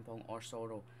that was Frimpong or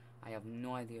Sorrow. I have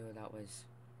no idea who that was.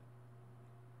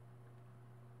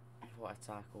 What a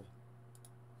tackle.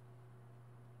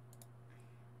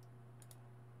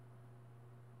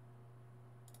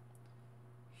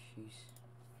 Jeez.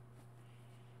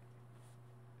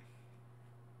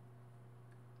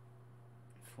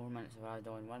 Four minutes of added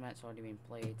on. 1 minute's already been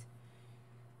played.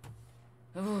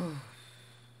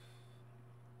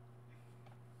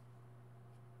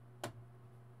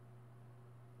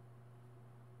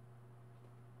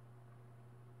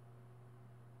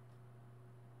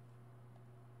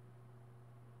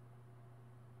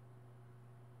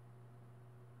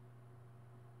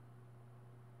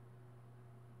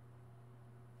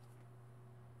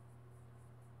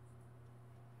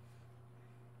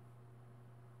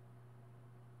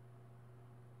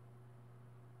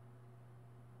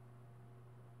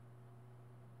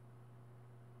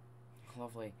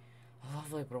 Lovely,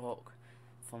 lovely block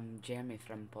from Jeremy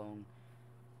Frimpong.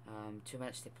 2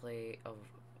 minutes to play of.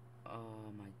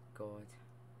 Oh my god.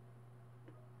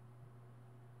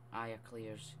 Aya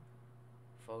clears.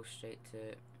 Falls straight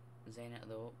to Zenit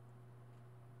though.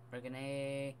 We're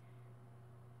gonna.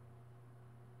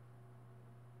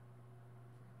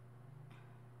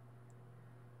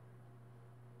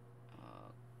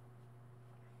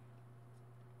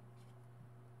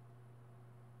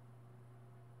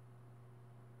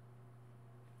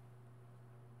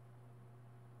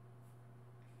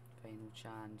 Final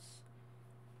chance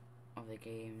of the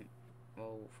game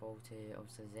will fall to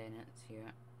obviously Zenit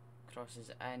here. Crosses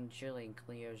it in, Julian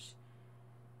clears,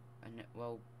 and it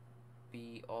will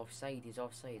be offside. He's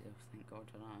offside. Oh, thank God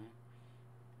for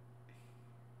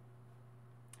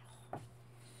that.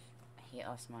 I hate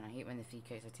this, man. I hate when the free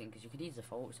kicks are taken because you could easily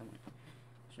fault someone.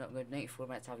 It's not good. 94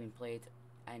 minutes have been played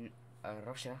in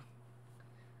Russia,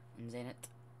 in Zenit,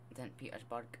 St.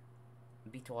 Petersburg.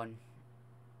 Beat on.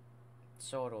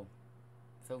 Sorrow.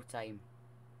 Full time.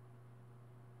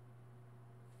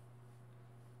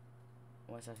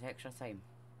 What's this, extra time?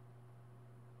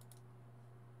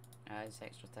 It's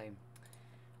extra time.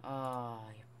 Ah,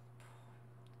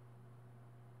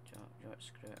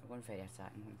 screw it. We're going very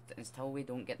attacking. Until we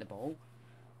don't get the ball.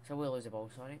 Until we lose the ball,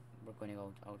 sorry. We're going to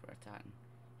go ultra attacking.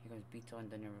 Here comes Beaton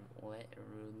down your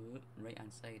right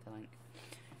hand side, I think.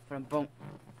 From bump.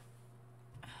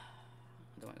 I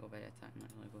don't want to go very attacking, I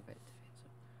want to go very defensive.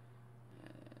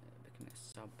 Becoming a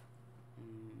sub.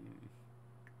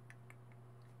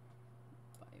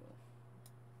 Bio.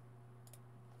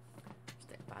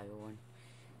 Stick Bio on.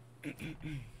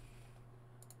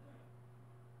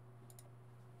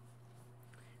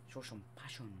 Show some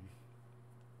passion.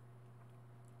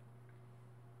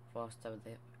 Foster with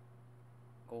the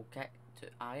goal kick to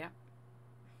Aya.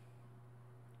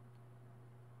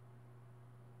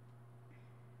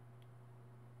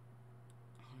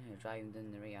 Driving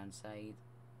down the right hand side.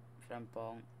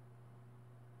 Frimpong.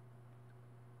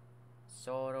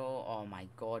 Sorrow. Oh my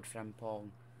god,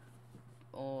 Frimpong.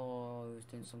 Oh, he was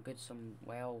doing some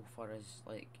well for his,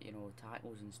 like, you know,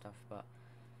 tackles and stuff, but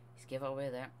he's gave it away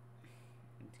there.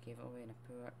 He gave it away in a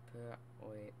poor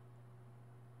way.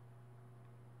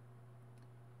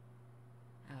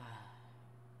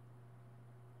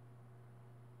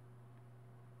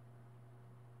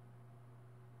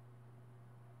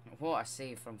 What a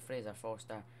save from Fraser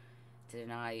Forster to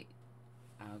deny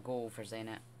a goal for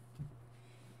Zenit.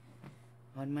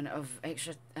 1 minute of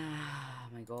extra. Ah,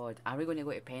 my god. Are we going to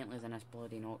go to penalties in this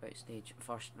bloody knockout stage?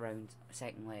 First round,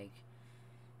 second leg.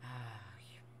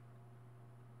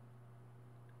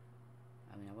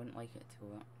 I mean, I wouldn't like it to go.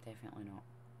 Definitely not.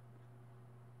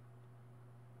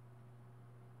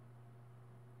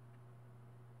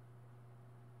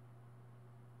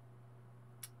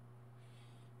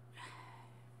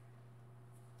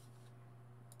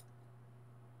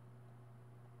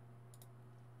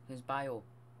 His bio.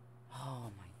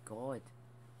 Oh my god.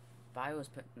 Bio's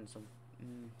putting some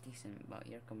decent, but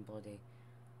here come bloody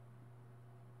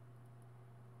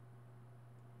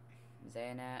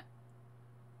Zenit.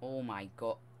 Oh my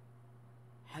god.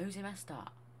 How's he missed that?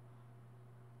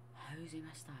 How's he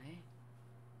missed that, eh?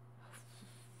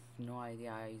 No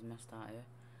idea how he's missed that, eh?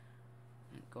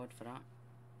 Thank God for that.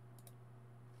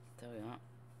 Tell you that.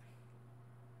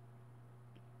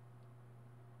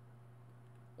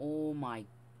 Oh my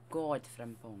god,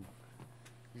 Frimpong.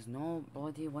 There's no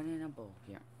bloody winning a ball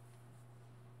here.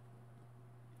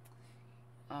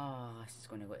 Oh, this is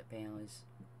going to go to penalties.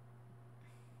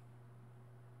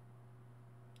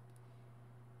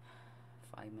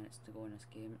 Five minutes to go in this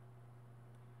game.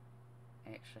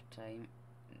 Extra time.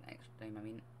 I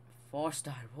mean.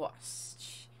 Forster, what a...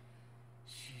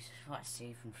 Jesus, what a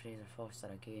save from Fraser Forster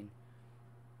again.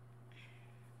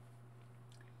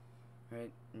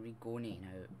 Rigoni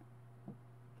now.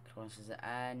 Crosses it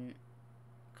in.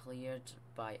 Cleared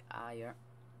by Ayer.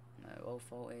 Now all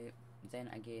faulty. Then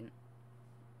again.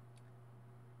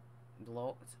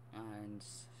 Blocked. And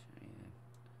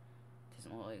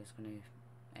doesn't look like it's going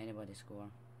to anybody score.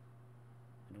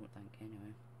 I don't think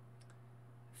anyway.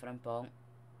 Frimpong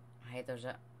headers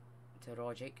it to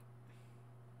Rogic.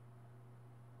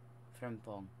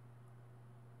 Frimpong.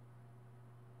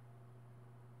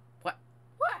 What?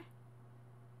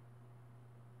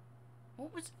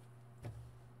 What was...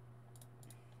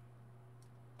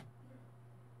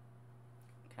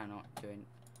 Cannot do it.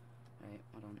 Right,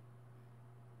 hold on.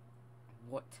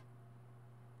 What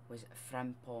was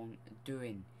Frimpong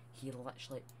doing? He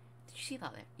literally... Did you see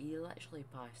that there? He literally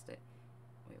passed it.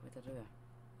 Wait, what did I do?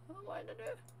 Oh, what did I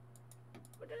do?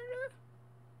 What did I do?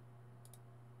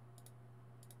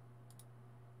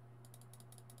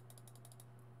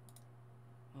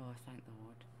 Oh, thank the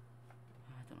Lord.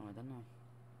 I don't know, I don't know.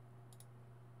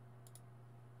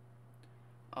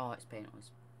 Oh, it's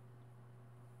penalties.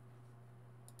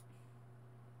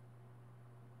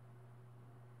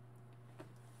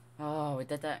 Oh, we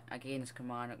did it against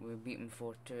Kilmarnock. We beat them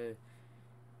 4-2 to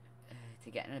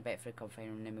get in the Betfred Cup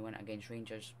final, and then we went against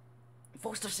Rangers.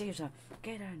 Forster saves her.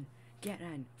 Get in.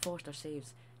 Forster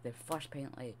saves the first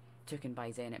penalty taken by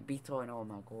Zenit. Beaton. Oh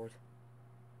my god.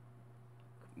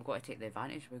 We've got to take the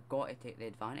advantage. We've got to take the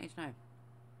advantage now.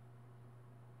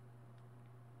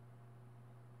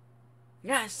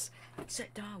 Yes!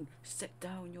 Sit down,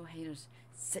 you haters.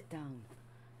 Sit down.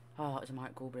 Oh, it was a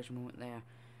Mark Goldbridge moment there.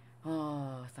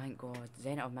 Oh, thank God.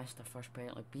 Zenit have missed their first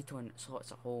penalty. Beaton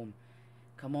slots at home.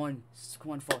 Come on,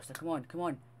 Forster. Come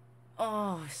on.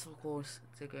 Oh, so close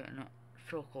to getting it.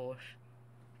 So close.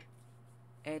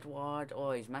 Edward.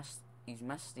 Oh, he's missed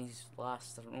his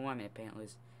last, I don't know how many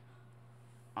penalties.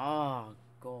 Oh,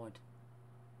 God.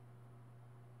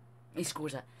 He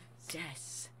scores it.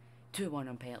 Yes. 2-1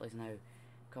 on penalties now.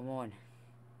 Come on.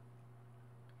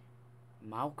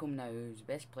 Malcolm now, who's the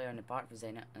best player in the park for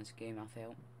Zenit in this game, I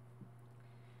felt.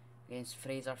 Against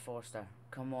Fraser Forster.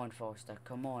 Come on, Forster.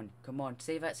 Come on.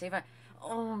 Save it.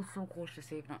 Oh, I'm so close to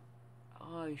saving it.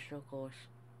 Oh, he's so close.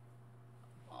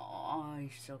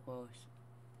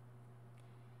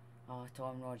 Oh,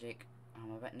 Tom Rogic.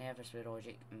 I'm a bit nervous with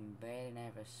Rogic. I'm very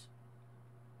nervous.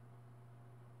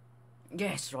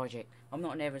 Yes, Rogic. I'm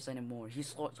not nervous anymore. He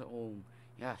slots at home.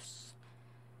 Yes.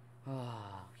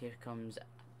 Oh, here comes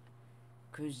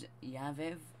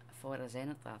Kuzyavev for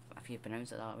Zenit, if you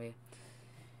pronounce it that way.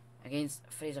 Against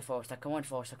Fraser Forster. Come on,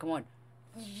 Forster. Come on.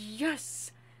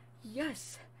 Yes.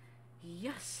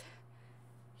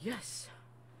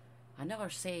 Another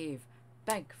save.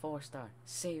 Big Forster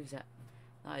saves it.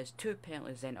 That is 2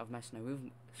 penalties Zenit have missed now.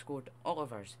 We've scored all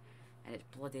of ours. And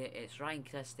it's Ryan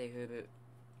Christie who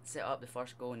set up the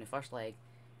first goal in the first leg.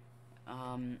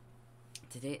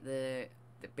 To take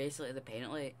basically the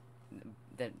penalty.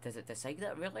 Does it decide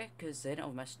it really? Because Zenit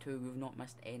have missed 2, we've not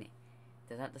missed any.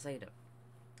 Does that decide it?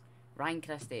 Ryan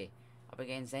Christie up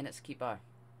against Zenit's keeper.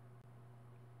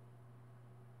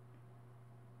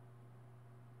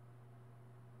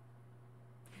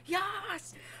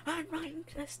 Yes! And Ryan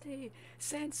Christie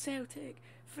sends Celtic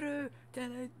through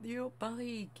to the Europa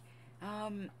League.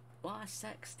 last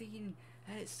 16.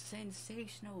 It's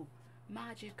sensational,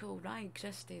 magical. Ryan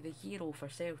Christie, the hero for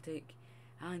Celtic,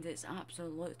 and it's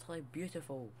absolutely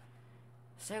beautiful.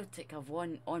 Celtic have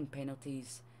won on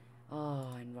penalties.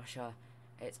 Oh, in Russia,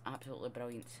 it's absolutely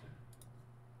brilliant.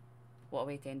 What a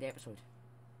way to end the episode.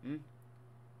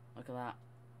 Look at that.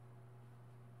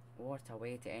 What a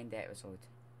way to end the episode.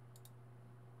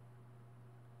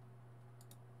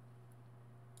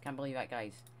 Can't believe that,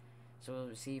 guys. So we'll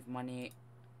receive money.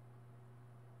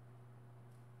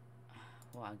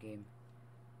 What a game.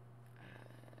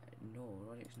 No,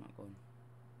 Roderick's not going.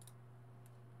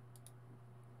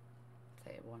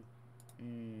 31.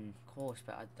 Close,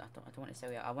 but I don't want to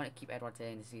sell it. I want to keep Edward to the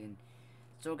end of the season.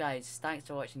 So guys, thanks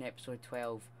for watching episode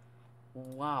 12.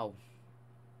 Wow.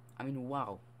 I mean,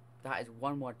 wow. That is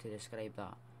one word to describe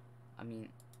that. I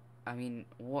mean,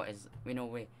 what is... we've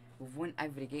won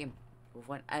every game. We've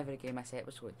won every game this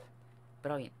episode.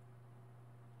 Brilliant.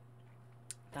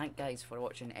 Thank guys for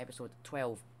watching episode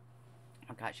 12.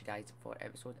 I'll catch you guys for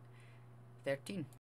episode 13.